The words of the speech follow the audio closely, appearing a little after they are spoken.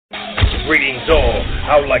Greetings all,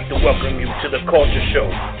 I would like to welcome you to the Culture Show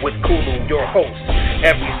with Kulu, your host,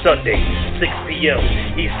 every Sunday, 6 p.m.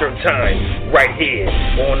 Eastern Time, right here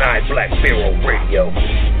on iBlack Pharaoh Radio.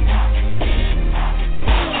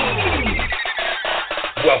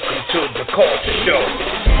 Welcome to the Culture Show.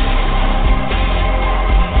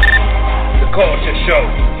 The Culture Show.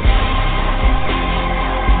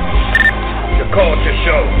 The Culture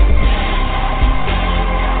Show.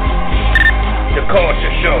 The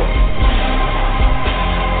Culture Show.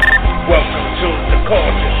 Welcome to the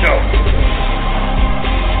Culture Show.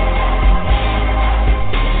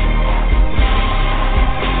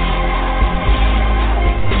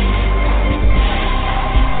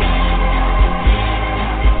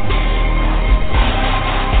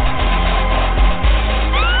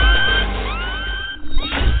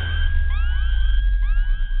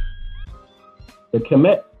 The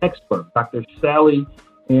Kemet expert, Dr. Sally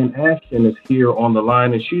Ann Ashton, is here on the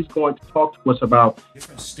line, and she's going to talk to us about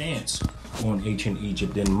different stance on ancient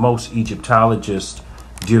Egypt than most Egyptologists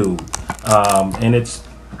do. And it's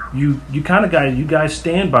you guys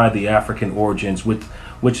stand by the African origins with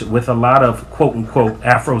a lot of quote unquote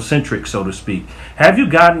Afrocentric, so to speak. Have you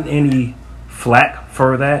gotten any flack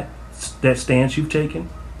for that stance you've taken?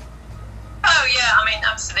 Oh yeah, I mean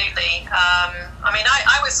absolutely.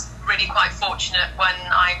 I was really quite fortunate when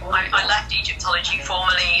I left Egyptology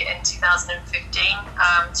formally in 2015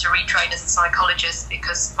 to retrain as a psychologist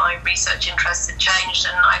because my research interests had changed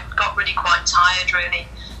and I got really quite tired really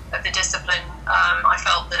of the discipline. I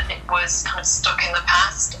felt that it was kind of stuck in the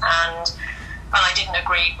past and I didn't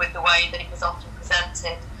agree with the way that it was often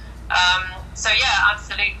presented. So yeah,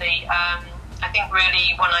 absolutely. I think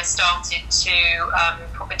really when I started to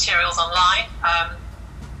put materials online,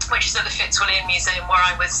 which is at the Fitzwilliam Museum, where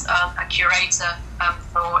I was a curator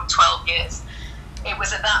for 12 years. It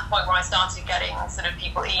was at that point where I started getting sort of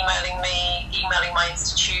people emailing me, emailing my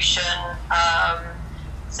institution,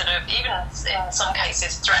 sort of even in some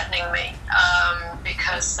cases threatening me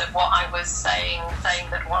because of what I was saying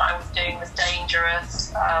that what I was doing was dangerous,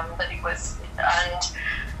 that it was, and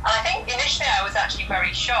I think initially I was actually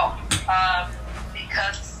very shocked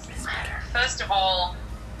because, first of all,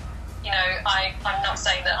 you know, I'm not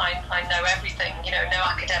saying that I know everything, you know, no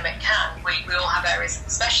academic can. We all have areas that we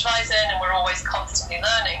specialise in and we're always constantly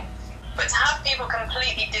learning. But to have people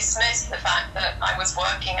completely dismiss the fact that I was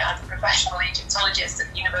working as a professional Egyptologist at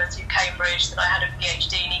the University of Cambridge, that I had a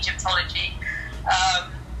PhD in Egyptology,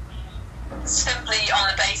 simply on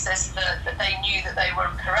the basis that they knew that they were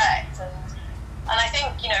correct. And I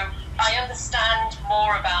think, you know, I understand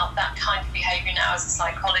more about that kind of behaviour now as a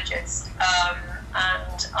psychologist.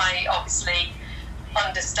 And I obviously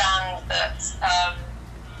understand that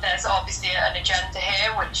there's obviously an agenda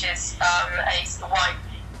here, which is a white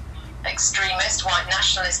extremist, white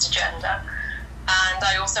nationalist agenda. And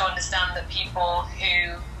I also understand that people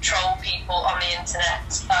who troll people on the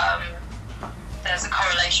internet, there's a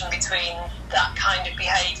correlation between that kind of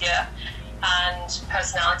behaviour and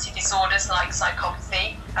personality disorders like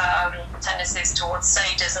psychopathy, tendencies towards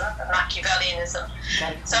sadism and Machiavellianism.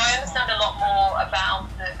 So I understand a lot more about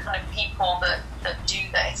the kind of people that do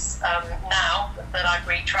this now that I've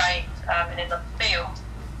retrained in the field.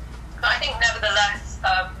 But I think nevertheless,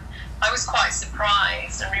 I was quite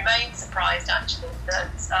surprised and remain surprised actually that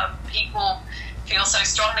people feel so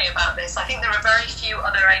strongly about this. I think there are very few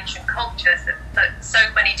other ancient cultures that so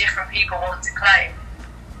many different people want to claim.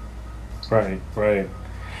 Right.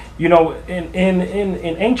 You know, in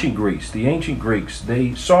ancient Greece, the ancient Greeks,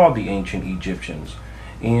 they saw the ancient Egyptians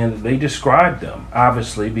and they described them,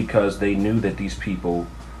 obviously, because they knew that these people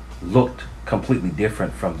looked completely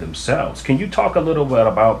different from themselves. Can you talk a little bit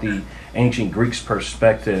about the ancient Greeks'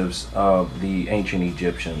 perspectives of the ancient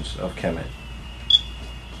Egyptians of Kemet?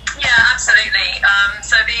 Yeah, absolutely.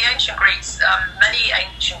 So the ancient Greeks, many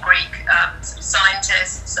ancient Greek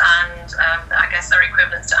scientists and I guess their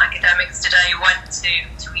equivalents to academics today went to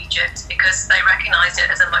Egypt because they recognized it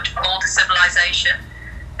as a much older civilization.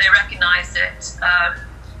 They recognized it,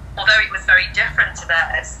 although it was very different to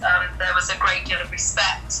theirs, there was a great deal of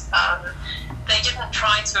respect. They didn't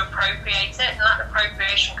try to appropriate it, and that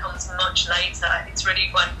appropriation comes much later. It's really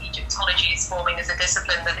when Egyptology is forming as a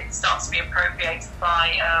discipline that it starts to be appropriated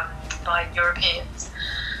by Europeans.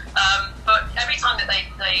 But every time that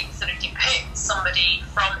they sort of depict somebody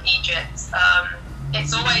from Egypt,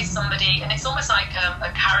 it's always somebody, and it's almost like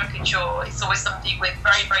a caricature. It's always somebody with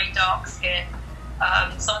very, very dark skin.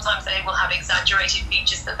 Sometimes they will have exaggerated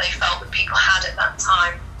features that they felt that people had at that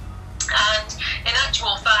time. And in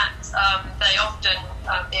actual fact, they often,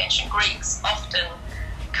 the ancient Greeks often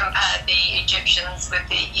compared the Egyptians with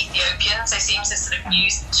the Ethiopians. They seem to sort of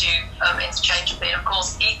use the two interchangeably. Of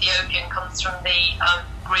course, Ethiopian comes from the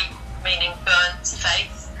Greek meaning burnt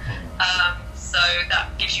face. So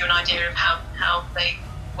that gives you an idea of how they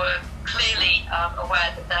were clearly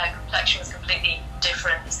aware that their complexion was completely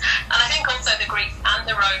different. And I think also the Greeks and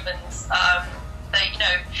the Romans,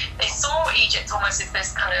 they saw Egypt almost as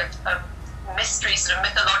this kind of mystery, sort of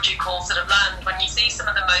mythological sort of land. When you see some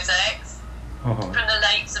of the mosaics from the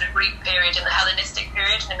late sort of Greek period and the Hellenistic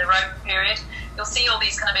period and in the Roman period, you'll see all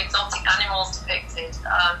these kind of exotic animals depicted.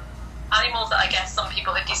 Animals that I guess some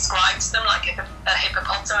people had described to them, like a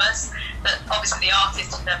hippopotamus, that obviously the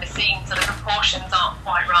artist had never seen, so the proportions aren't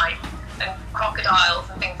quite right, and crocodiles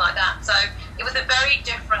and things like that. So it was a very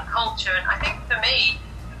different culture, and I think for me,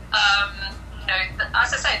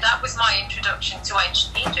 as I say, that was my introduction to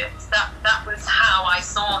ancient Egypt. That was how I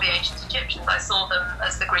saw the ancient Egyptians. I saw them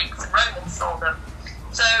as the Greeks and Romans saw them.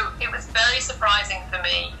 So it was very surprising for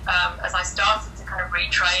me as I started to kind of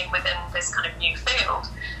retrain within this kind of new field.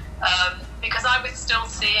 Because I was still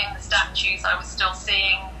seeing the statues, I was still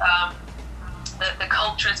seeing the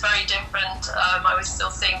culture is very different. I was still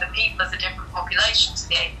seeing the people as a different population to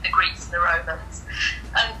the Greeks and the Romans.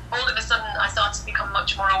 And all of a sudden I started to become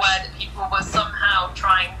much more aware that people were somehow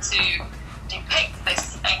trying to depict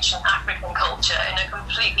this ancient African culture in a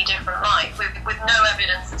completely different light, with no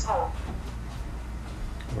evidence at all.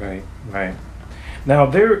 Right. Now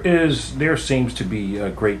there seems to be a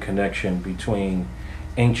great connection between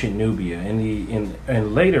ancient Nubia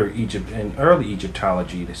in later Egypt and early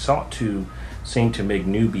Egyptology. They sought to seem to make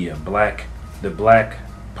Nubia the black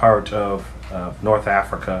part of North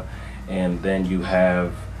Africa, and then you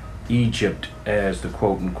have Egypt as the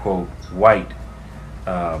quote unquote white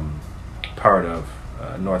part of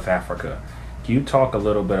North Africa. Can you talk a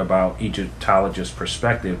little bit about Egyptologists'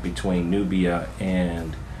 perspective between Nubia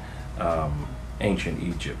and ancient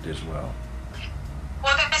Egypt as well?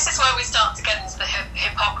 Well, this is where we start to get into the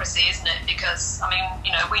hypocrisy, isn't it? Because, I mean,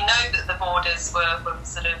 we know that the borders were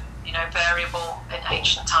sort of, variable in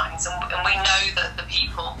ancient times, and we know that the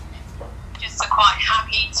people just are quite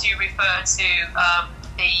happy to refer to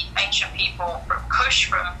the ancient people from Kush,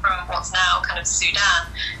 from what's now kind of Sudan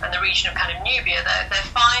and the region of kind of Nubia. They're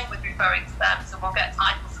fine with referring to them, so we'll get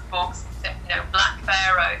titles of books, Black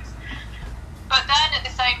Pharaohs. But then at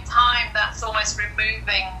the same time, that's almost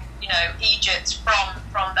removing Egypt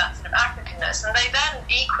from that sort of Africanness. And they then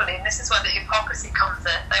equally, and this is where the hypocrisy comes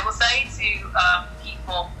in, they will say to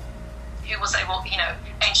people who will say, well,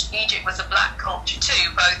 ancient Egypt was a black culture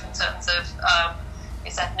too, both in terms of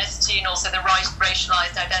its ethnicity and also the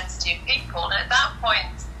racialized identity of people. And at that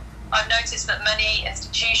point, I've noticed that many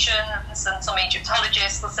institutions and some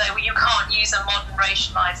Egyptologists will say, well, you can't use a modern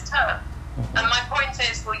racialized term. And my point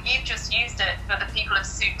is, well, you've just used it for the people of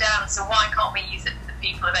Sudan, so why can't we use it for the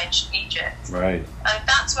people of ancient Egypt? Right. And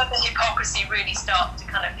that's where the hypocrisy really starts to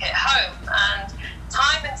kind of hit home. And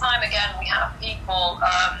time again, we have people,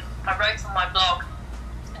 I wrote on my blog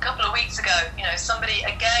a couple of weeks ago, somebody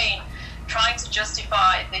again trying to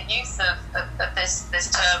justify the use of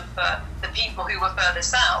this term for the people who were further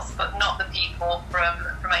south, but not the people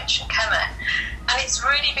from ancient Kemet. And it's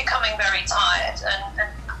really becoming very tired.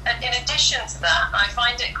 And in addition to that, I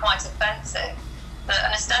find it quite offensive that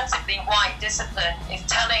an ostensibly white discipline is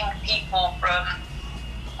telling people from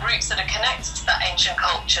groups that are connected to that ancient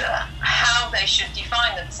culture how they should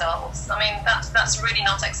define themselves. I mean, that's really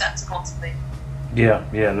not acceptable to me.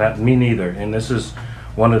 Yeah, not me neither. And this is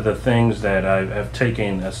one of the things that I've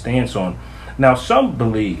taken a stance on. Now,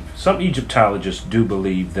 some Egyptologists do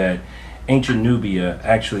believe that ancient Nubia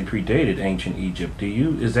actually predated ancient Egypt.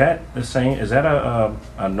 Is that the same? Is that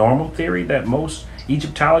a normal theory that most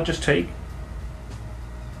Egyptologists take?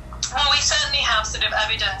 Well, we certainly have sort of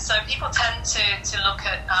evidence. So people tend to look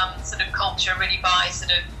at sort of culture really by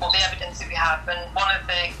sort of the evidence that we have. And one of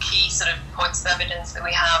the key sort of points of evidence that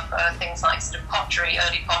we have are things like sort of pottery,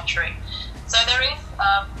 early pottery. So there is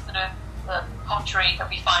sort of the pottery that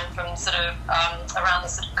we find from sort of around the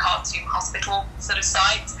sort of Khartoum hospital sort of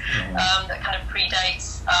site that kind of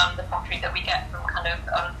predates the pottery that we get from kind of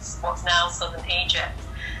what's now southern Egypt.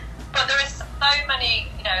 But there is so many,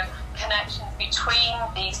 connections between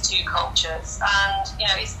these two cultures, and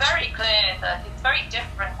it's very clear that it's very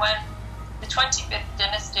different when the 25th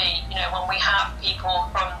dynasty, when we have people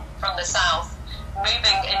from the south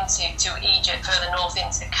moving into Egypt, further north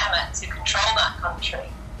into Kemet to control that country.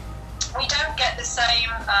 We don't get the same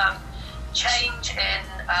change in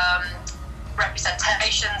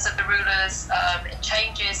representations of the rulers, in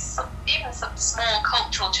even some small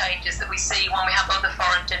cultural changes that we see when we have other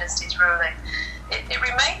foreign dynasties ruling. it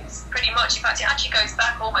remains pretty much, in fact, it actually goes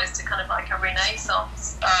back almost to kind of like a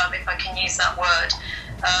renaissance, if I can use that word.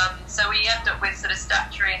 So we end up with sort of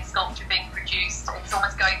statuary and sculpture being produced. It's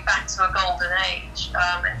almost going back to a golden age.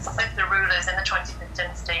 And it's as if the rulers in the 25th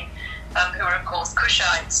dynasty, who are of course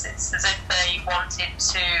Kushites, it's as if they wanted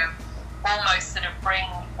to almost sort of bring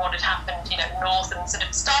what had happened, north and sort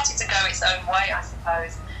of started to go its own way, I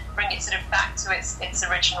suppose, bring it sort of back to its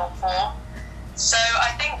original form. So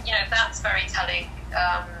I think, that's very telling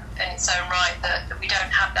in its own right that we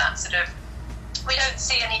don't have that sort of, we don't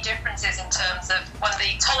see any differences in terms of when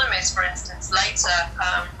the Ptolemies, for instance, later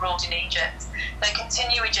ruled in Egypt. They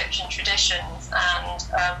continue Egyptian traditions and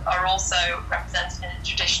are also represented in a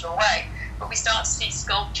traditional way. But we start to see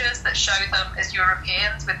sculptures that show them as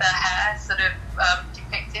Europeans with their hair sort of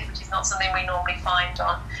depicted, which is not something we normally find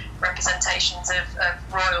on representations of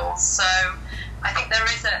royals. So I think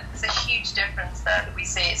there's a huge difference there that we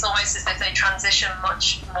see. It's almost as if they transition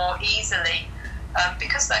much more easily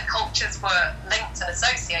because their cultures were linked and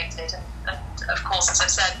associated. And of course, as I've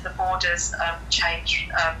said, the borders change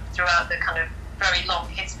throughout the kind of very long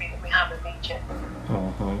history that we have of Egypt.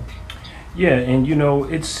 Uh-huh. Yeah, and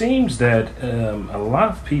it seems that a lot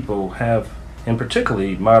of people have, and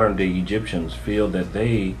particularly modern day Egyptians, feel that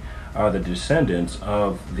they are the descendants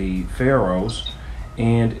of the pharaohs.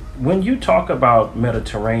 And when you talk about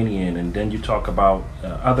Mediterranean and then you talk about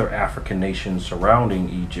other African nations surrounding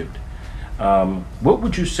Egypt, what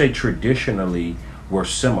would you say traditionally were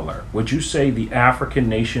similar? Would you say the African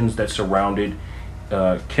nations that surrounded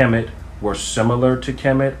Kemet were similar to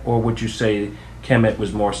Kemet, or would you say Kemet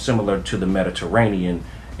was more similar to the Mediterranean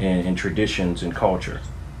in traditions and culture?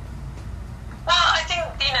 Well, I think,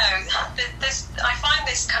 I find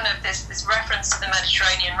this kind of this reference to the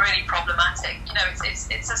Mediterranean really problematic.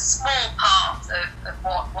 It's a small part of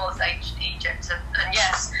what was ancient Egypt, and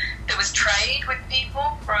yes, there was trade with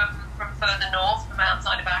people from further north, from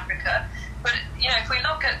outside of Africa. But if we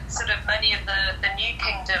look at sort of many of the New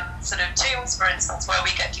Kingdom sort of tombs, for instance, where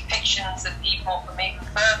we get depictions of people from even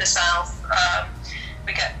further south,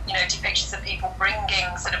 we get depictions of people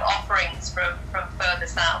bringing sort of offerings from further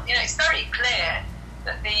south. It's very clear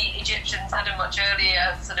that the Egyptians had a much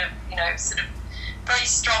earlier sort of very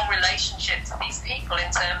strong relationship to these people in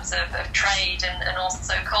terms of trade and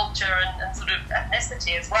also culture and sort of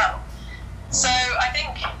ethnicity as well. So I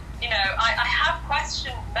think, I have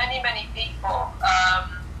questioned many people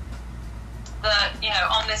that,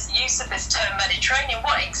 on this use of this term Mediterranean,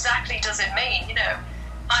 what exactly does it mean?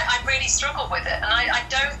 I really struggle with it, and I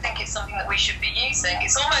don't think it's something that we should be using.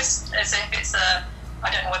 It's almost as if it's I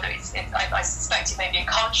don't know whether I suspect it may be a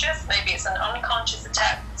conscious, maybe it's an unconscious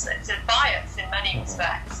attempt to bias in many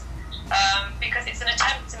respects, because it's an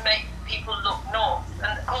attempt to make people look north.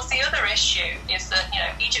 And of course the other issue is that,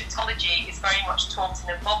 Egyptology is very much taught in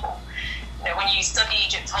a bubble. When you study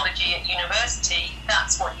Egyptology at university,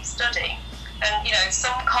 that's what you study. And,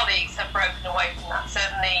 some colleagues have broken away from that,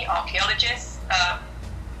 certainly archaeologists,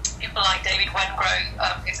 people like David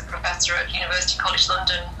Wengrow, who's a professor at University College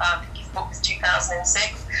London. His book was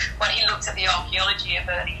 2006. When he looked at the archaeology of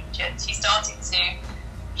early Egypt, he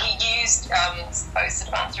used both sort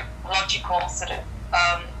of anthropological sort of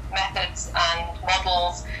methods and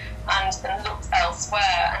models and looked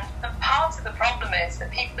elsewhere. And part of the problem is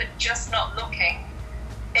that people are just not looking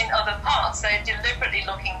in other parts. They're deliberately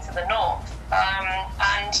looking to the north.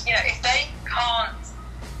 And if they can't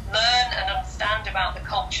learn and understand about the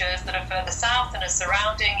cultures that are further south and are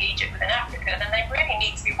surrounding Egypt within Africa, then they really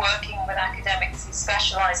need to be working with academics who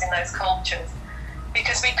specialise in those cultures.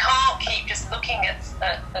 Because we can't keep just looking at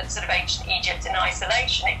sort of ancient Egypt in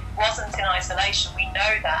isolation. It wasn't in isolation, we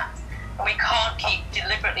know that. And we can't keep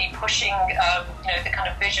deliberately pushing the kind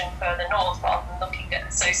of vision further north rather than looking at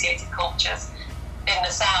associated cultures in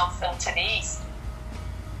the south and to the east.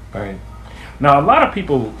 Right. Now, a lot of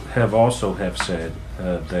people have said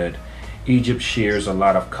that Egypt shares a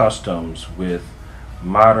lot of customs with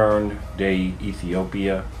modern day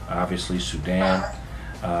Ethiopia, obviously Sudan,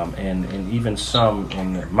 and even some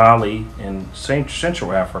in Mali and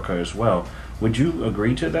Central Africa as well. Would you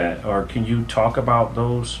agree to that, or can you talk about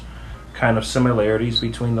those kind of similarities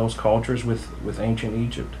between those cultures with ancient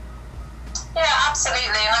Egypt? Yeah,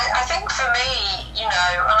 absolutely. And I think for me,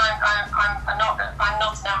 I'm not an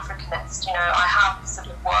Africanist. I have sort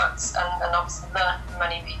of worked and obviously learned from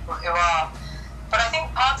many people who are. But I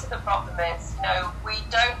think part of the problem is, we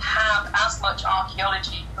don't have as much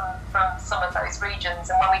archaeology from some of those regions.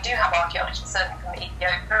 And when we do have archaeology, certainly from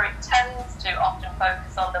Ethiopia, it tends to often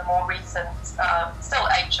focus on the more recent, still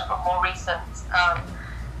ancient, but more recent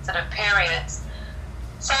sort of periods.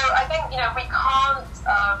 So I think, we can't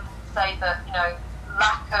say that,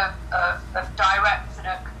 lack of direct sort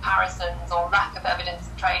of comparisons or lack of evidence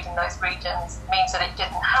of trade in those regions means that it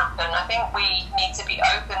didn't happen. I think we need to be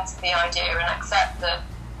open to the idea and accept that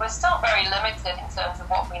we're still very limited in terms of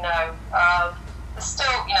what we know. There's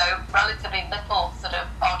still, relatively little sort of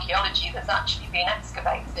archaeology that's actually been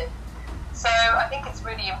excavated. So I think it's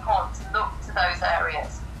really important to look to those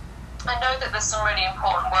areas. I know that there's some really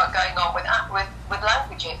important work going on with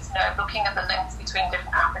languages, looking at the links between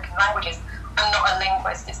different African languages. I'm not a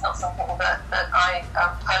linguist, it's not something that I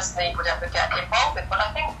personally would ever get involved with, but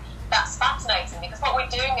I think that's fascinating because what we're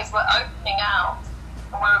doing is we're opening out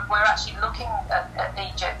and we're actually looking at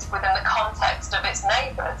Egypt within the context of its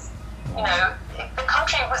neighbours. The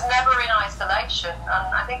country was never in isolation,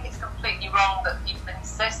 and I think it's completely wrong that people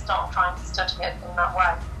insist on trying to study it in that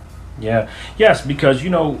way. Yeah, yes, because,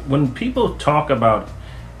 when people talk about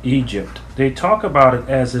Egypt, they talk about it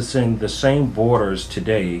as it's in the same borders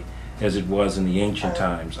today as it was in the ancient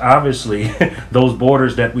times. Obviously, those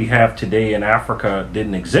borders that we have today in Africa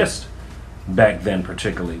didn't exist back then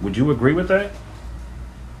particularly. Would you agree with that?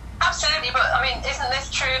 Absolutely, but isn't this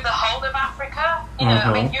true of the whole of Africa?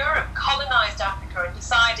 Europe colonized Africa and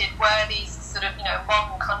decided where these sort of,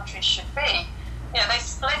 modern countries should be. They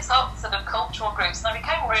split up sort of cultural groups, and I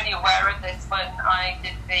became really aware of this when I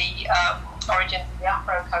did the Origins of the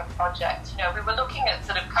Afro-Code project. We were looking at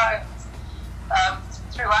sort of codes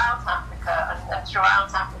throughout Africa and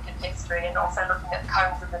throughout African history, and also looking at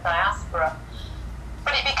codes of the diaspora.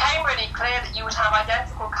 But it became really clear that you would have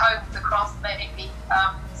identical codes across maybe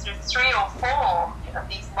sort of 3 or 4 of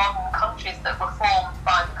these modern countries that were formed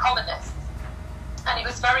by the colonists. And it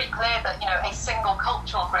was very clear that, a single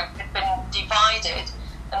cultural group had been divided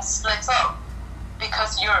and split up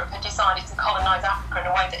because Europe had decided to colonize Africa in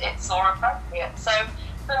a way that it saw appropriate. So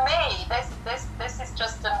for me, this is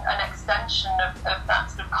just an extension of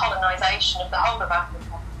that sort of colonization of the whole of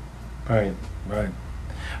Africa. Right.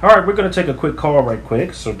 All right, we're going to take a quick call right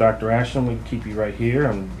quick. So Dr. Ashton, we can keep you right here.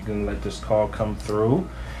 I'm going to let this call come through.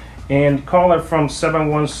 And caller from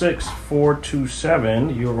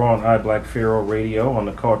 716-427, you're on iBlack Pharaoh Radio on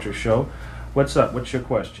the Culture Show. What's up? What's your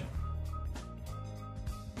question?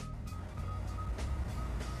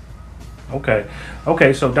 Okay,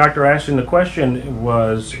 so Dr. Ashton, the question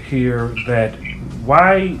was here that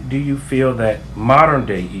why do you feel that modern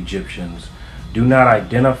day Egyptians do not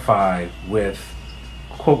identify with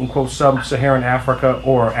quote unquote sub-Saharan Africa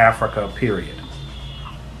or Africa, period?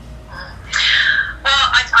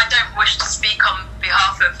 I don't wish to speak on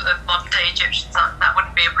behalf of modern-day Egyptians. That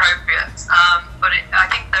wouldn't be appropriate. But I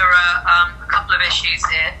think there are a couple of issues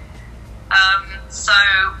here. So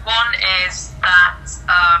one is that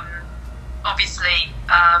obviously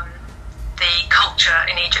the culture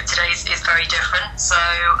in Egypt today is very different. So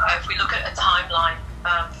if we look at a timeline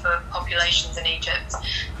for populations in Egypt,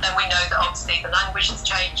 then we know that obviously the language has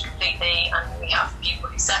changed completely, and we have people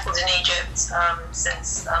who settled in Egypt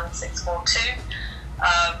since 642.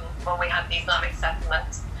 When we had the Islamic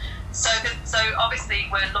settlements. So obviously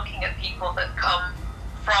we're looking at people that come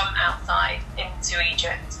from outside into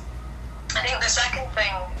Egypt. I think the second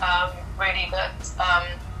thing really that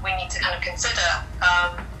we need to kind of consider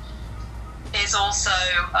is also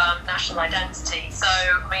national identity. So,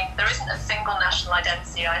 there isn't a single national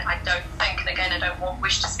identity, I don't think, and again, I don't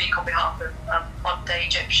wish to speak on behalf of modern-day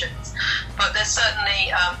Egyptians, but there's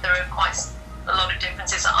certainly, there are quite a lot of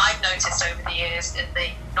differences that I've noticed over the years in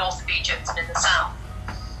the north of Egypt and in the south.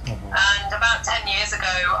 And about 10 years ago,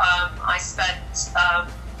 I spent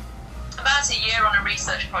about a year on a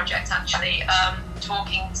research project, actually,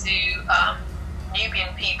 talking to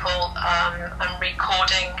Nubian people and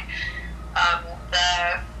recording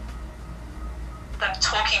them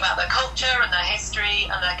talking about their culture and their history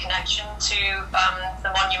and their connection to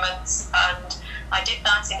the monuments. And I did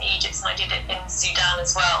that in Egypt, and I did it in Sudan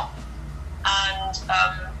as well. And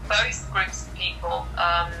both groups of people,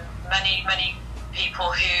 many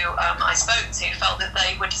people who I spoke to felt that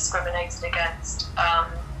they were discriminated against.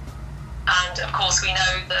 And of course we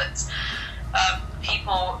know that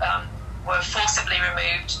people were forcibly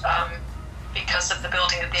removed because of the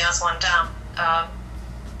building of the Aswan Dam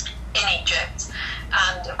in Egypt,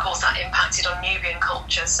 and of course that impacted on Nubian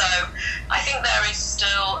culture. So I think there is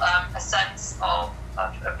still a sense of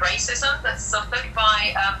racism that's suffered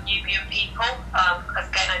by Nubian people.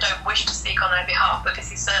 Again, I don't wish to speak on their behalf, but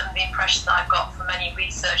this is certainly the impression that I've got from any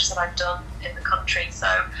research that I've done in the country. So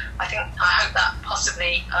I hope that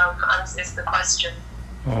possibly answers the question.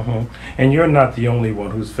 And you're not the only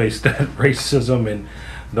one who's faced that racism and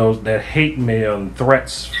that hate mail and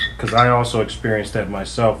threats, because I also experienced that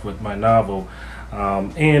myself with my novel.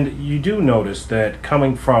 And you do notice that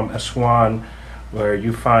coming from Aswan, where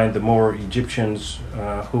you find the more Egyptians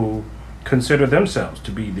who consider themselves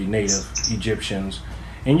to be the native Egyptians.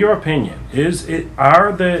 In your opinion,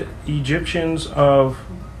 are the Egyptians of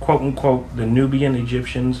quote unquote the Nubian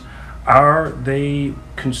Egyptians, are they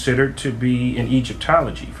considered to be in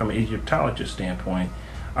Egyptology, from an Egyptologist standpoint,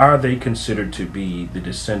 are they considered to be the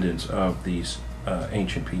descendants of these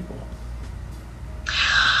ancient people?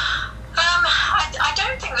 I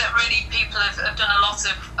don't think that really people have done a lot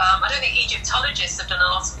of, I don't think Egyptologists have done a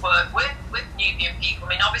lot of work with Nubian people. I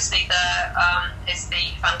mean, obviously there is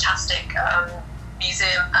the fantastic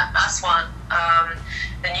museum at Aswan,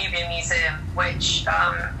 the Nubian Museum, which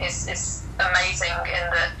is amazing in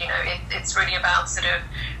that, you know, it's really about sort of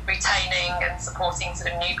retaining and supporting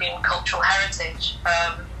sort of Nubian cultural heritage.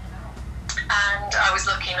 And I was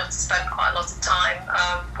lucky enough to spend quite a lot of time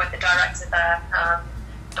with the director there,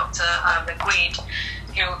 Dr. McGueed,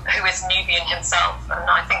 who is Nubian himself, and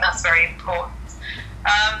I think that's very important.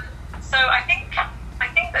 So I think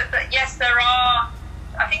that yes, there are.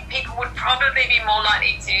 I think people would probably be more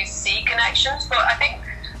likely to see connections, but I think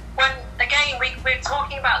when again we're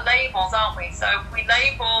talking about labels, aren't we? So we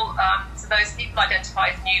label so those people identify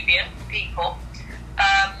as Nubian people,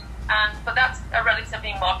 but that's a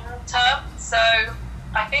relatively modern term. So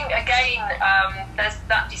I think again there's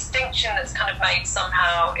that distinction that's kind of made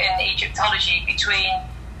somehow in Egyptology between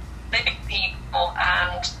living people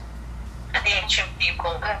and the ancient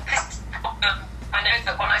people. And this problem, I know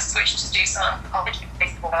that when I switched to do some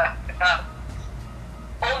anthropology-based work,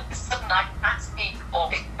 all of a sudden I asked people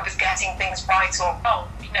if I was getting things right or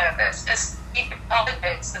wrong. You know, as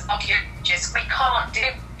Egyptologists, as archaeologists, we can't do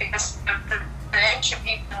it because the ancient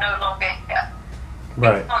people are no longer here.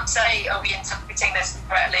 Right. We can't say, are we interpreting this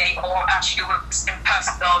correctly, or actually we're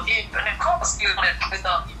imposed with our view. And of course we will impose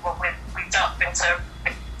our view when we don't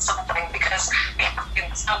interpret something, because we have to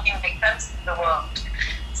make sense of the world.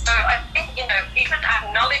 So I think, you know, even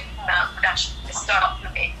acknowledging that would actually start for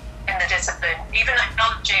me in the discipline, even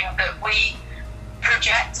acknowledging that we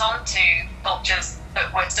project onto cultures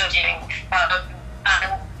that we're studying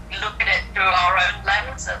and look at it through our own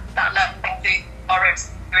lens, and that lens through our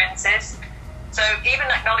experiences. So even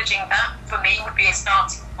acknowledging that, for me, would be a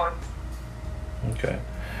starting point.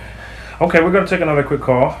 Okay, we're going to take another quick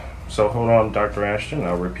call. So hold on, Dr. Ashton.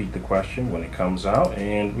 I'll repeat the question when it comes out.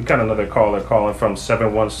 And we got another caller calling from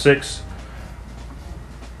 716.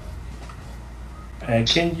 And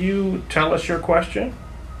can you tell us your question?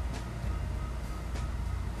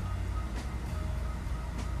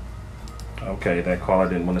 Okay, that caller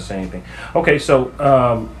didn't want to say anything. Okay, so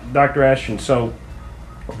Dr. Ashton, so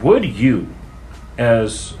would you,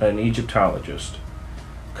 as an Egyptologist,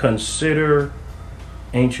 consider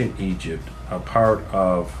ancient Egypt a part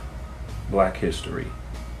of Black history?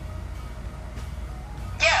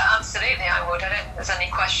 Yeah, absolutely, I would. I don't think there's any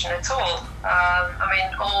question at all. I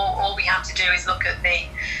mean, all we have to do is look at the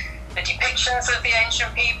depictions of the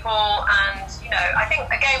ancient people, and you know, I think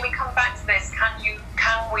again we come back to this: can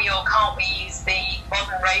we or can't we use the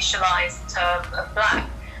modern racialized term of Black?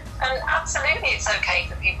 And absolutely, it's okay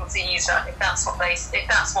for people to use that if that's what they're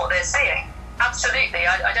seeing. Absolutely,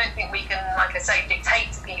 I don't think we can, like I say,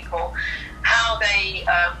 dictate to people how they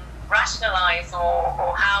rationalize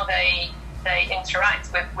or how they interact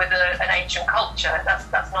with an ancient culture.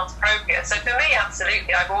 That's not appropriate. So for me,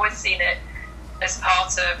 absolutely, I've always seen it as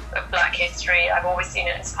part of Black history. I've always seen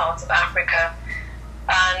it as part of Africa,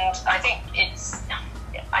 and I think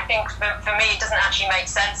for me, it doesn't actually make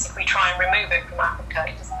sense if we try and remove it from Africa.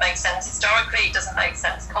 It doesn't make sense historically. It doesn't make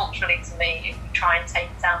sense culturally to me if we try and take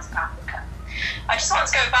it out of Africa. I just want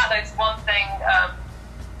to go back though to one thing,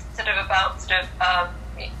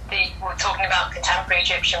 we're talking about contemporary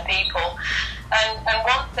Egyptian people, and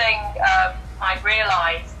one thing I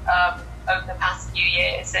realised over the past few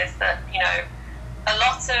years is that, you know, a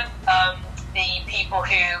lot of the people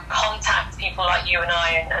who contact people like you and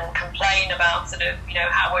I and complain about sort of, you know,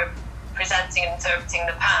 how we're presenting and interpreting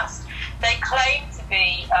the past, they claim to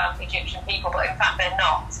be Egyptian people, but in fact they're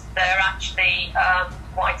not. They're actually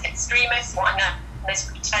white extremists, white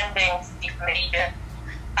nationalists pretending to be from Egypt.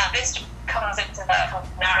 And this comes into their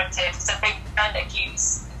narrative, so they then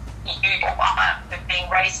accuse you of being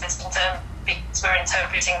racist in terms of we're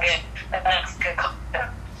interpreting the Mexican culture.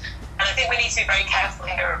 And I think we need to be very careful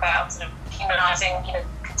here about sort of humanising, you know,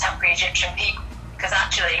 contemporary Egyptian people, because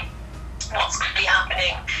actually what's really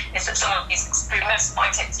happening is that some of these extremists,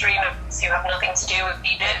 white extremists who have nothing to do with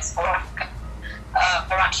Egypt or Africa,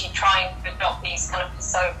 are actually trying to adopt these kind of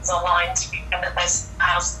personas online to pretend that they're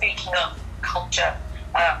somehow speaking up culture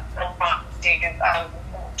and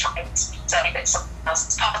trying to say that something else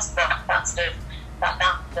is part of that sort of that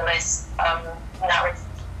nationalist narrative.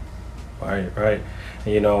 Right.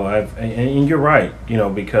 And you're right.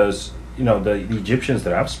 Because the Egyptians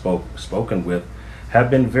that I've spoken with have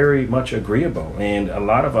been very much agreeable, and a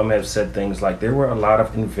lot of them have said things like there were a lot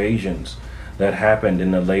of invasions that happened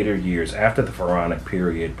in the later years after the Pharaonic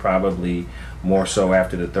period, probably more so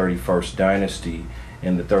after the 31st dynasty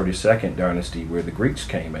and the 32nd dynasty, where the Greeks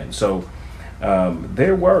came in. So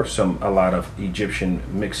there were a lot of Egyptian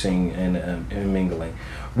mixing and mingling.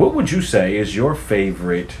 What would you say is your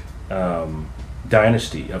favorite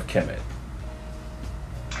dynasty of Kemet?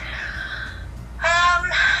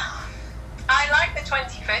 I like the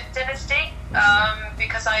 25th dynasty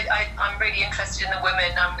because I'm really interested in the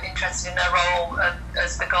women. I'm interested in their role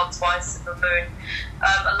as the god's wives of the moon.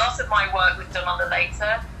 A lot of my work was done on the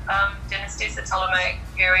later dynasties, the Ptolemaic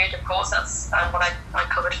period, of course. That's what I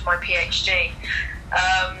covered for my PhD.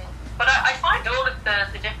 But I find all of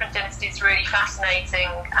the different dynasties really fascinating,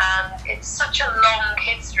 and it's such a long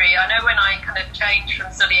history. I know when I kind of changed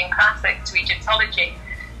from studying classics to Egyptology,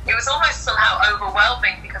 it was almost somehow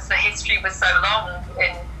overwhelming because the history was so long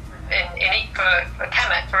for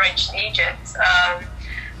Kemet, for ancient Egypt. And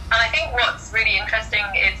I think what's really interesting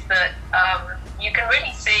is that you can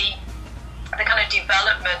really see the kind of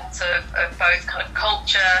development of both kind of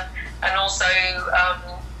culture and also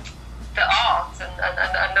the art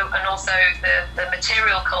and also the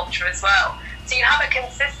material culture as well. So you have a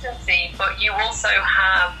consistency, but you also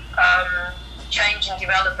have change and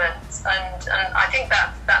development, and I think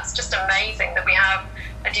that's just amazing that we have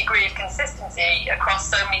a degree of consistency across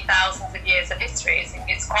so many thousands of years of history.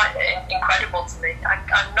 It's quite incredible to me.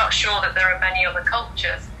 I'm not sure that there are many other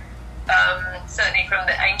cultures, certainly from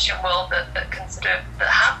the ancient world, that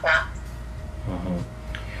have that. Mm-hmm.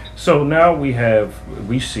 So now we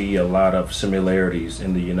see a lot of similarities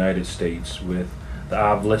in the United States with the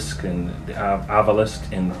obelisk in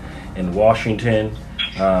Washington,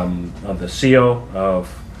 the seal of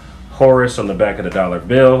Horus on the back of the dollar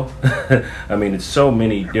bill. I mean, it's so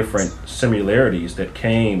many different similarities that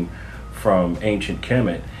came from ancient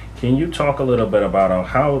Kemet. Can you talk a little bit about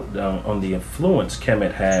how on the influence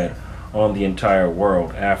Kemet had on the entire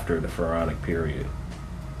world after the Pharaonic period?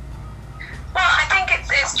 Well, I think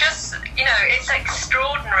it's just, it's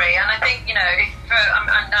extraordinary, and I think,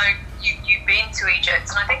 I know you've been to Egypt,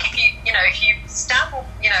 and I think if you stand,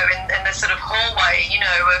 in the sort of hallway,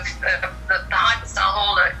 of the hypostyle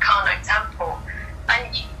hall at Karnak Temple,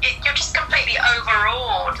 and you're just completely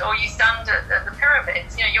overawed, or you stand at the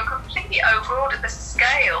pyramids, you're completely overawed at the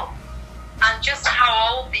scale and just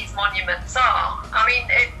how old these monuments are. I mean,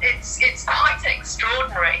 it's quite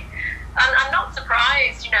extraordinary. And I'm not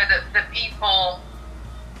surprised, that people,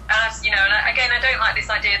 and again, I don't like this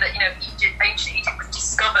idea that, ancient Egypt was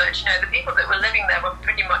discovered. The people that were living there were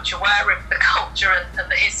pretty much aware of the culture and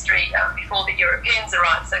the history before the Europeans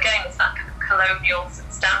arrived. So again, it's that kind of colonial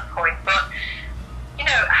standpoint. But,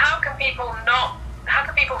 how can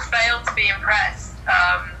people fail to be impressed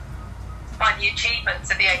by the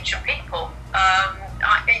achievements of the ancient people?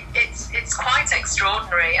 It's quite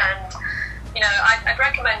extraordinary, and I'd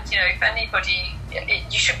recommend, if anybody,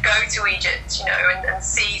 you should go to Egypt, and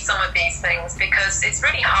see some of these things, because it's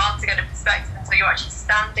really hard to get a perspective until you're actually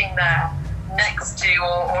standing there next to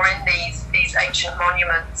or in these ancient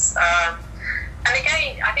monuments. And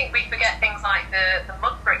again, I think we forget things like the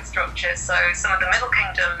mud brick structures. So some of the Middle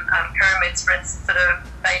Kingdom pyramids, for instance, that are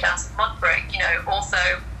made out of mud brick.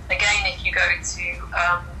 Also, again, if you go to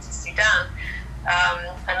Sudan,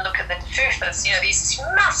 and look at the Tufas, these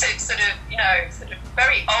massive sort of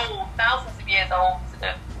very old, thousands of years old sort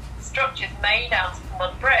of structures made out of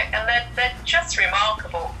mud brick, and they're just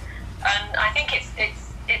remarkable. And I think it's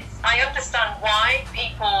I understand why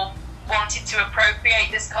people wanted to appropriate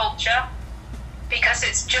this culture, because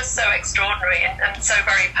it's just so extraordinary and so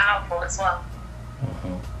very powerful as well.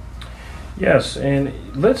 Uh-huh. Yes, and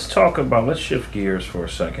let's shift gears for a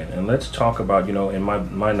second, and let's talk about, in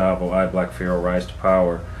my novel, I, Black Pharaoh, Rise to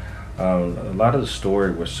Power, a lot of the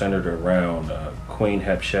story was centered around Queen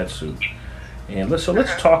Hatshepsut. And let's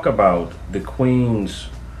talk about the queens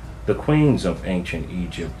of ancient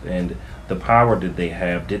Egypt and the power that they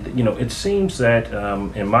have. It seems that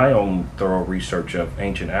in my own thorough research of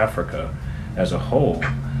ancient Africa as a whole,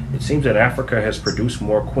 it seems that Africa has produced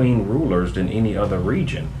more queen rulers than any other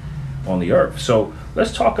region on the earth. So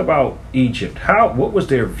let's talk about Egypt. What was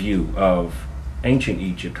their view of ancient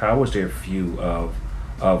Egypt? How was their view of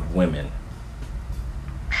women?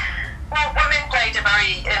 Well, women played a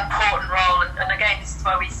very important role, and again, this is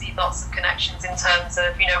where we see lots of connections in terms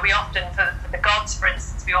of, we often, for the gods, for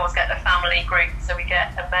instance, we always get a family group, so we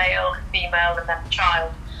get a male, a female, and then a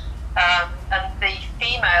child. And the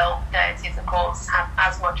female deities, of course, have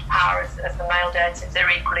as much power as the male deities. They're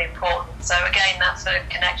equally important. So again, that's a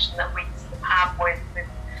connection that we sort of have with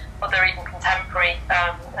other even contemporary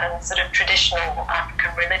and sort of traditional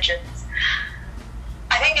African religions.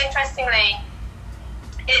 I think, interestingly,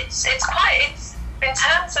 it's in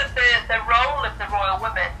terms of the role of the royal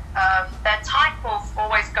women, their titles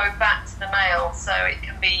always go back to the male. So it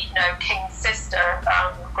can be, king's sister,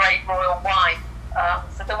 great royal wife.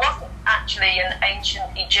 So there wasn't actually an ancient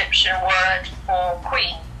Egyptian word for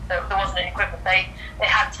queen. There wasn't an equivalent. They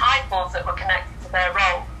had titles that were connected to their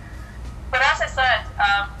role. But as I said,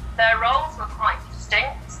 their roles were quite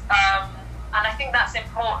distinct. And I think that's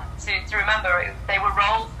important to remember. They were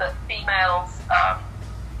roles that females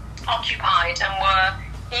occupied and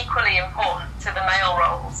were equally important to the male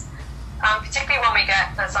roles. Particularly when we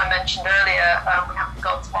get, as I mentioned earlier, we have the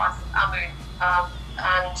god's wife, Amun.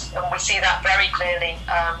 And we see that very clearly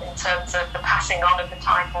in terms of the passing on of the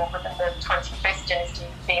title within the 25th dynasty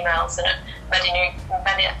females, and at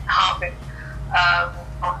Medinet Habu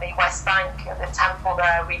on the west bank of the temple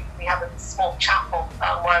there, we have a small chapel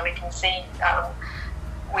where we can see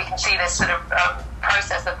this sort of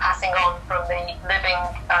process of passing on from the living,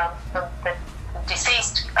 from the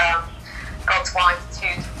deceased god's wife to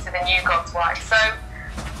the new god's wife. So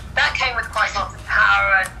that came with quite lots of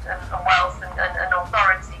power and wealth and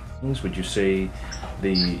authority. Would you say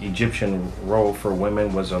the Egyptian role for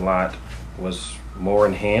women was more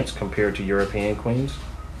enhanced compared to European queens?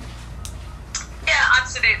 Yeah,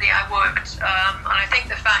 absolutely, I would. And I think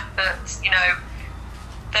the fact that,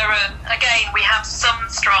 we have some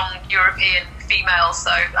strong European females.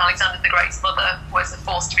 So Alexander the Great's mother was a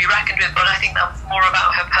force to be reckoned with, but I think that was more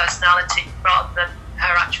about her personality rather than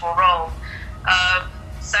her actual role.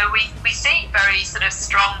 So we see very sort of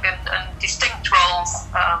strong and distinct roles,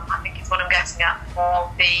 I think is what I'm getting at,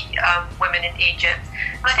 for the women in Egypt.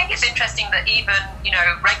 And I think it's interesting that even,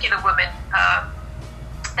 regular women,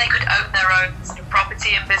 they could own their own sort of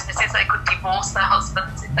property and businesses. They could divorce their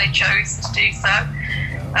husbands if they chose to do so.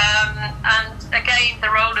 And again, the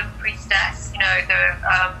role of priestess,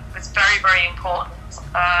 was very, very important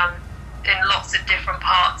in lots of different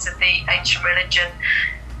parts of the ancient religion.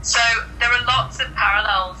 So there are lots of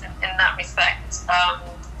parallels in that respect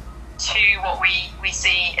to what we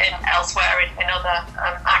see elsewhere in other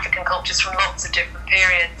African cultures from lots of different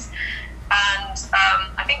periods. And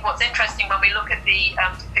I think what's interesting when we look at the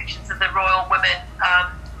depictions of the royal women,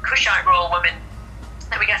 Kushite royal women,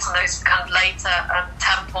 that we get on those kind of later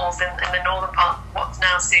temples in the northern part of what's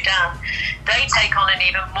now Sudan, they take on an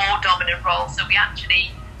even more dominant role. So we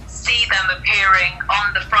actually see them appearing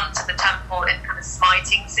on the front of the temple in kind of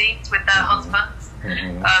smiting scenes with their husbands.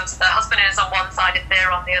 So their husband is on one side and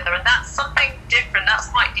they're on the other, and that's something different. That's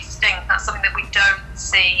quite distinct. That's something that we don't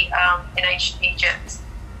see in ancient Egypt.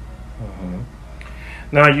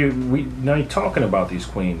 Now you're talking about these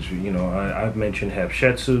queens. I've mentioned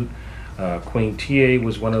Hatshepsut. Queen Tiye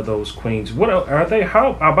was one of those queens. What are they?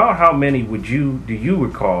 How many do you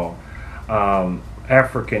recall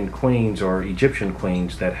African queens or Egyptian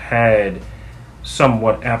queens that had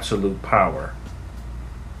somewhat absolute power?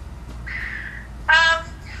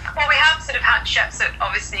 Well, we have sort of Hatshepsut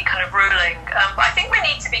obviously kind of ruling, but I think we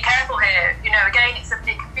need to be careful here. Again,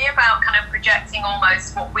 it can be about kind of projecting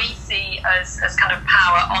almost what we see as kind of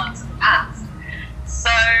power onto the past.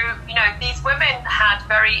 So, these women had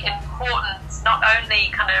very important, not only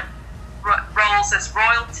kind of roles as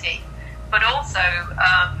royalty, but also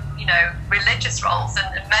religious roles,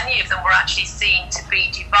 and many of them were actually seen to be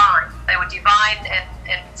divine. They were divine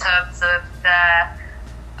in terms of their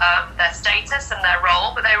status and their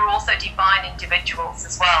role, but they were also divine individuals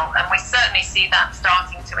as well. And we certainly see that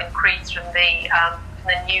starting to increase from the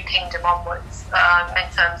New Kingdom onwards in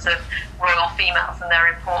terms of royal females and their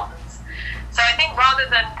importance. So I think rather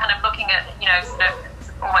than kind of looking at sort of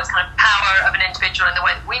almost kind of power of an individual in the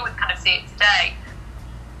way that we would kind of see it today,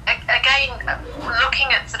 again,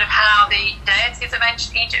 looking at sort of how the deities of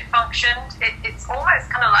ancient Egypt functioned, it's almost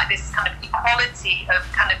kind of like this kind of equality of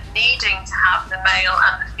kind of needing to have the male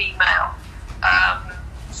and the female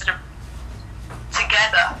sort of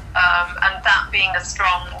together, and that being a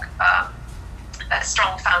strong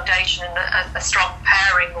foundation and a strong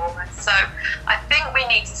pairing almost. So I think we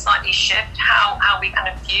need to slightly shift how we kind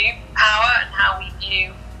of view power and how we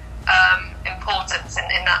view importance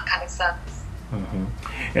in that kind of sense.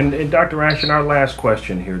 And Dr. Ashton, our last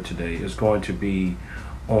question here today is going to be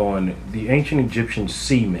on the ancient Egyptian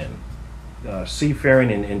seamen,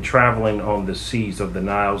 seafaring and traveling on the seas of the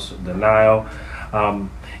Nile. And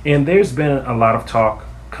there's been a lot of talk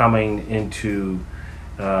coming into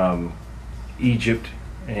Egypt,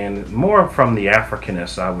 and more from the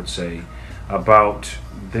Africanists, I would say, about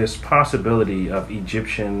this possibility of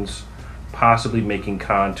Egyptians possibly making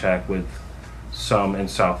contact with some in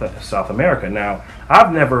South America. Now,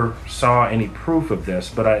 I've never saw any proof of this,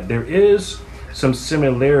 but there is some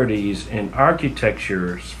similarities in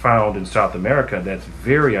architectures found in South America that's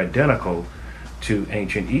very identical to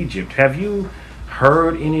ancient Egypt. Have you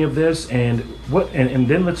heard any of this? And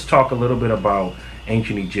then let's talk a little bit about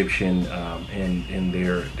ancient Egyptian and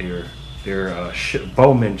their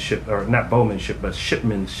bowmanship, or not bowmanship, but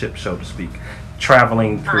shipmanship, so to speak,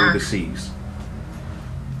 traveling through the seas.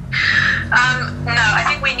 No, I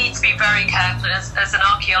think we need to be very careful as an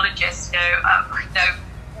archaeologist.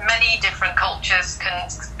 Many different cultures can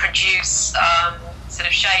produce sort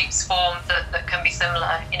of shapes, forms that can be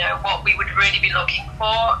similar. What we would really be looking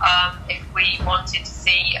for if we wanted to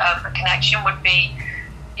see a connection would be,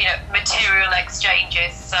 material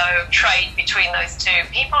exchanges, so trade between those two.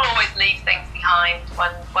 People always leave things behind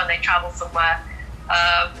when they travel somewhere.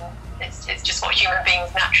 It's just what human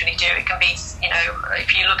beings naturally do. It can be,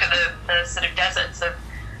 if you look at the sort of deserts of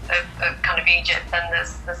kind of Egypt, then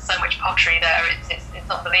there's so much pottery there. It's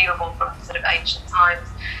unbelievable from sort of ancient times.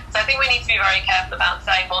 So I think we need to be very careful about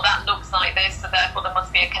saying, well, that looks like this, so therefore there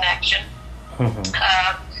must be a connection.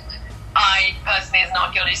 I personally, as an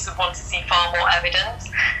archaeologist, would want to see far more evidence.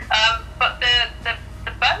 But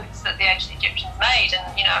the boats that the ancient Egyptians made,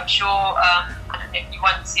 and I'm sure, I don't know if you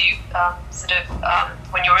went to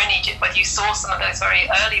when you were in Egypt, whether you saw some of those very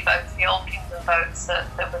early boats, the Old Kingdom boats that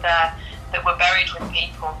were there, that were buried with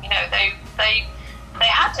people.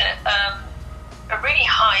 They had a really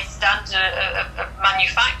high standard of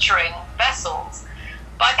manufacturing vessels.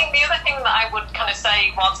 But I think the other thing that I would kind of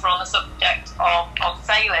say, whilst we're on the subject of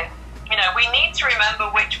sailing, we need to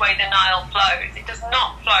remember which way the Nile flows. It does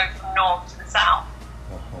not flow from north to the south.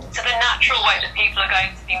 So the natural way that people are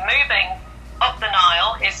going to be moving up the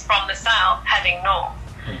Nile is from the south heading north.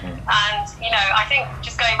 And I think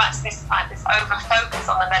just going back to this over focus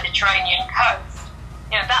on the Mediterranean coast,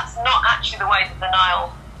 that's not actually the way that the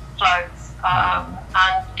Nile flows.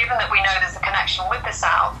 And given that we know there's a connection with the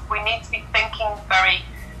south, we need to be thinking very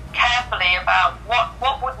carefully about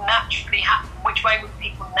what would naturally happen, which way would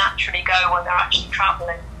people naturally go when they're actually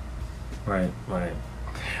traveling. Right.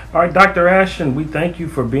 All right, Dr. Ashton, we thank you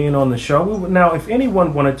for being on the show. Now, if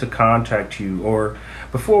anyone wanted to contact you, or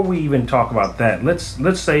before we even talk about that,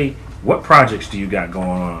 let's say, what projects do you got going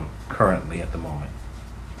on currently at the moment?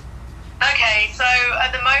 Okay, so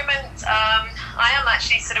at the moment, I am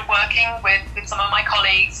actually sort of working with some of my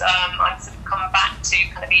colleagues. I'm sort of coming back to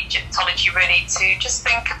kind of Egyptology, really, to just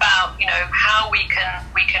think about, how we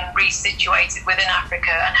can resituate it within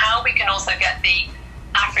Africa, and how we can also get the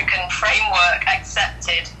African framework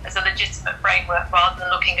accepted as a legitimate framework, rather than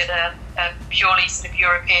looking at a purely sort of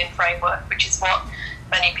European framework, which is what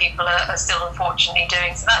many people are still unfortunately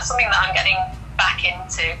doing. So that's something that I'm getting back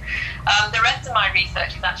into. The rest of my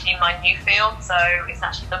research is actually in my new field, so it's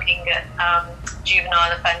actually looking at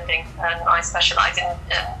juvenile offending, and I specialise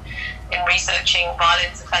in researching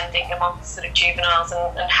violence offending amongst sort of juveniles,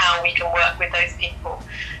 and how we can work with those people.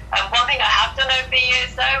 One thing I have done over the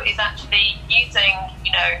years, though, is actually using,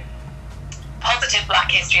 positive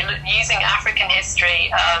Black history, using African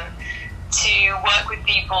history to work with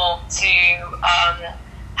people to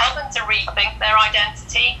help them to rethink their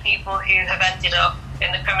identity. People who have ended up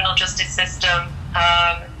in the criminal justice system,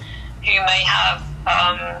 who may have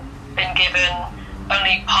been given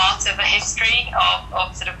only part of a history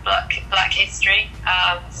of sort of black history.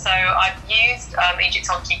 So I've used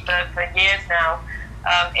Egyptology for years now.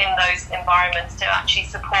 In those environments, to actually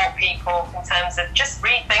support people in terms of just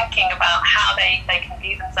rethinking about how they can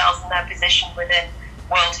view themselves and their position within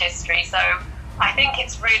world history. So I think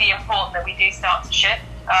it's really important that we do start to shift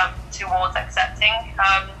towards accepting.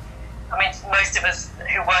 Most of us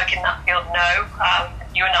who work in that field know,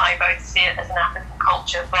 you and I both see it as an African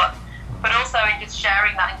culture, but also in just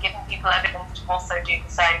sharing that and giving people evidence to also do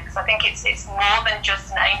the same, because I think it's more than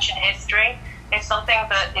just an ancient history. It's something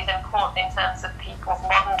that is important in terms of people's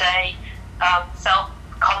modern day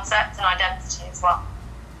self-concept and identity as well.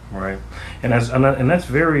 Right, and that's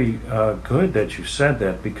very good that you said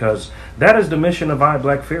that, because that is the mission of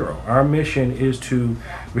Black Pharaoh. Our mission is to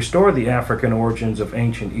restore the African origins of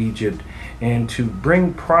ancient Egypt and to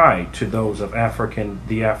bring pride to those of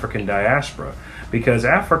the African diaspora, because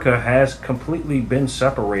Africa has completely been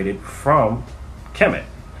separated from Kemet,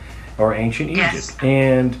 or ancient Egypt.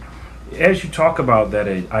 And as you talk about that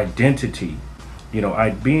identity,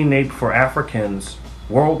 being able for Africans,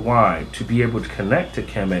 worldwide to be able to connect to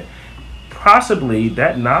Kemet, possibly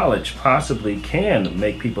that knowledge possibly can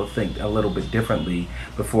make people think a little bit differently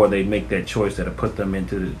before they make that choice that'll put them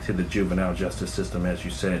into the juvenile justice system, as you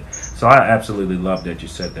said. So I absolutely love that you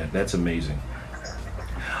said that. That's amazing.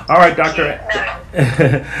 All right, Dr.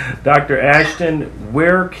 Ashton,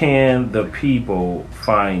 where can the people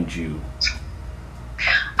find you?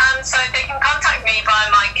 So they can contact me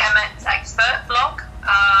via my Kemet expert blog,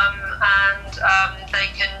 and they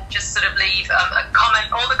can just sort of leave a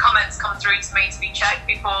comment. All the comments come through to me to be checked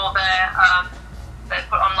before they're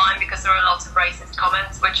put online, because there are lots of racist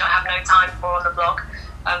comments which I have no time for on the blog,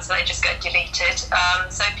 so they just get deleted.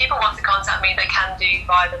 So if people want to contact me, they can do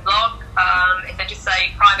via the blog. If they just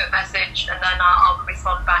say private message, and then I'll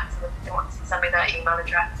respond back to them if they want to send me their email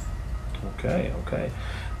address. Okay.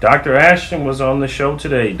 Dr. Ashton was on the show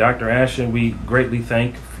today. Dr. Ashton, we greatly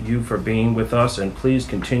thank you for being with us, and please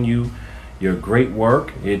continue your great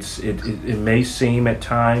work. It may seem at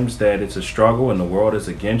times that it's a struggle and the world is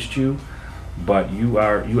against you, but you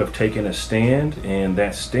have taken a stand, and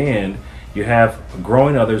that stand, you have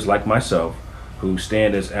growing others like myself who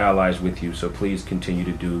stand as allies with you. So please continue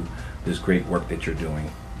to do this great work that you're doing.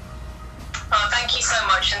 Oh, thank you so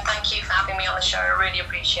much, and thank you for having me on the show. I really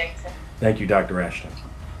appreciate it. Thank you, Dr. Ashton.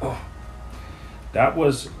 That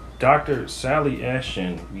was Dr. Sally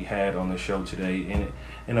Ashton we had on the show today,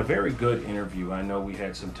 in a very good interview. I know we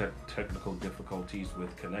had some technical difficulties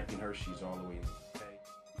with connecting her. She's all the way